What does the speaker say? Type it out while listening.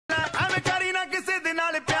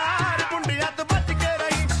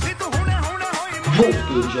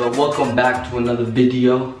good, Joe? Welcome back to another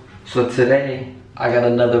video. So today I got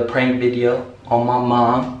another prank video on my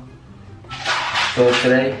mom. So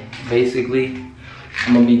today basically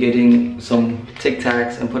I'm gonna be getting some Tic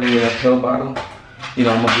Tacs and putting it in a pill bottle. You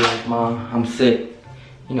know, I'm gonna be like, Mom, I'm sick,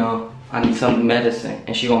 you know, I need some medicine,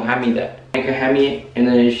 and she gonna hand me that. Make her hand me it, and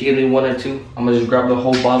then if she gives me one or two, I'm gonna just grab the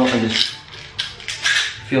whole bottle and just,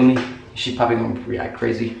 feel me? She's probably gonna react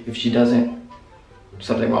crazy. If she doesn't,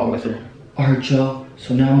 something wrong with her. Alright, y'all,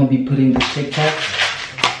 so now I'm gonna be putting the Tic Tacs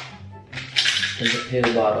in the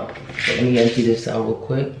pill bottle. So let me empty this out real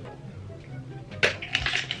quick.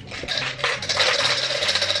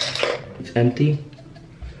 It's empty.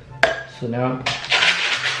 So now,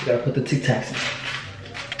 you gotta put the Tic Tacs in.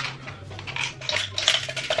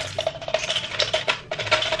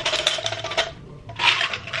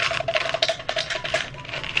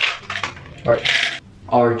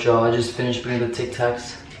 Alright, y'all, I just finished putting the Tic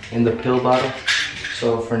Tacs in the pill bottle.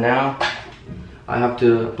 So for now, I have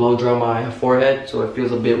to blow dry my forehead so it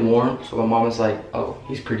feels a bit warm. So my mom is like, oh,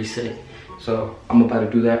 he's pretty sick. So I'm about to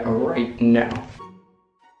do that right now.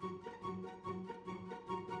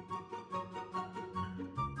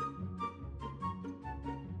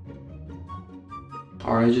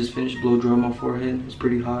 Alright, I just finished blow drying my forehead. It's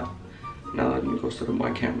pretty hot. Now let me go set up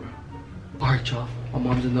my camera. Alright, y'all, my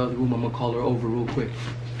mom's in the other room. I'm gonna call her over real quick.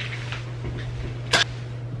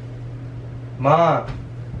 Mom!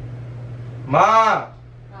 Mom!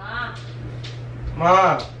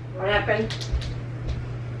 Mom! What happened?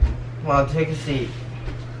 Mom, take a seat.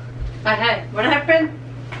 Hey, what happened?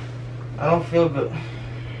 I don't feel good.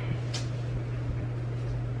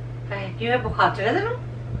 Hey, क्यों है बुखार चढ़ा तेरे?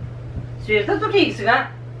 Swear तक तो ठीक सीगा.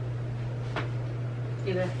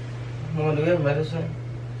 ठीक है. Mom, do you have medicine?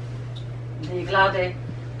 देख ला दे.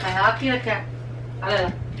 मैं आप क्यों रखा? अरे ला.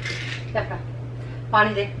 क्या कर?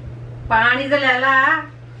 पानी दे. पानी तो ले ला.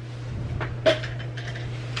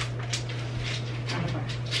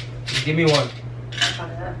 Give me one.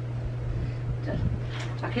 चल.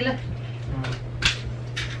 अकेला.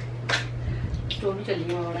 स्टोर में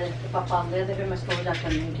चलिए मोड़े. पापा आंदे थे फिर मैं स्टोर जाकर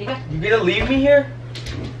नहीं. ठीक है? You gonna leave me here?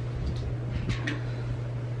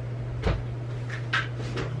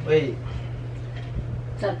 Wait.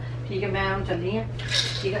 चल. ठीक है मैं हम चल रही हैं.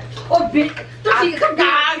 ठीक है. ओ बे तो ठीक है.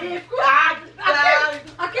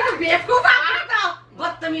 अकेले तो बेवकूफ आ.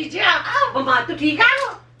 बदतमीज है. मम्मा तू ठीक है?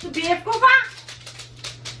 तू बेवकूफ आ.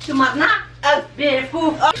 तू मरना.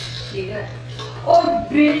 बेवकूफ. ठीक है. ओ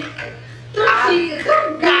बे तू ठीक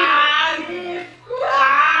है.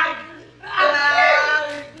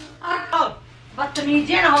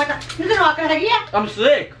 बदतमीज है ना होता. मुझे नौकर है क्या? I'm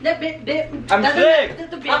sick. I'm sick.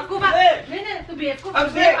 तू बेवकूफ है. नहीं तू बेवकूफ. I'm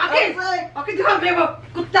sick. ओके तू बेवकूफ.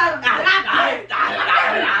 कुत्ता.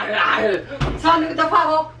 सामने दफा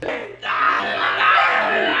हो.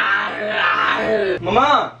 Mama.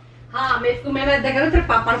 हाँ मैंने देखा ना तेरे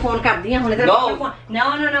पापा ने फोन कर दिया होने तेरे फोन. No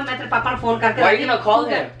मैं तेरे पापा ने फोन करके. Why are you gonna call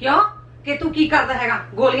him? क्यों? कि तू की करता हैगा?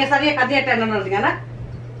 गोलियां सारी कदियां टेनर न दिया ना.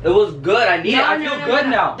 It was good. I need it. I feel good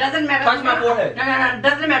now. Doesn't matter. Touch my forehead. No,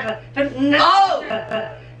 doesn't matter. Oh!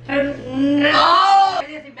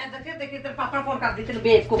 तेरे पापा ने फोन कर दी तेरे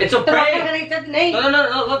बेच को. It's a prank. नहीं. No.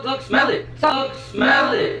 Look. Smell it.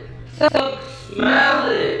 Smell it. Smell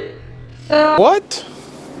it. What?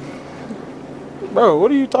 Bro,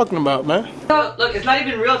 what are you talking about, man? Look, it's not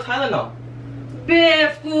even real Tylenol.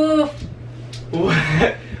 बेवकूफ.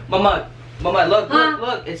 Mama, look,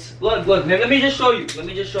 look. Let me just show you.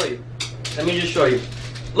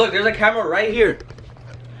 Look, there's a camera right here.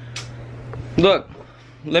 Look,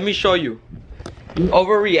 let me show you.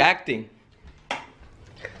 Overreacting.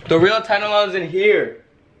 The real Tylenol is in here.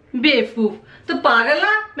 बेवकूफ. तू पागल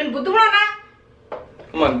ना? मैंने बुद्धू बनाना.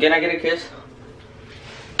 Come on, can I get a kiss?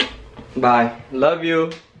 Bye. Love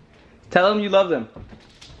you. Tell them you love them.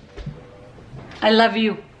 I love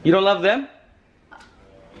you. You don't love them?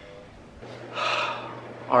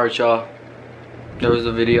 Alright, y'all. There was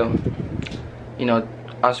a video. You know,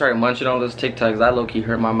 I started munching on those Tic Tacs. That low-key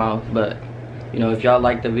hurt my mouth. But, you know, if y'all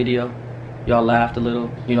liked the video, y'all laughed a little,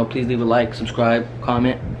 you know, please leave a like, subscribe,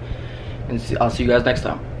 comment. And I'll see you guys next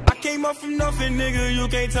time. Came up from nothing, nigga, you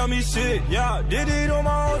can't tell me shit, yeah. Did it on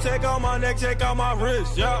my own, check out my neck, check out my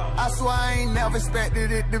wrist, yeah. I swear I ain't never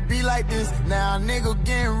expected it to be like this. Now a nigga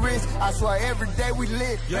getting rich, I swear every day we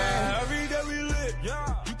lit, yeah. Every day we lit,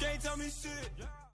 yeah.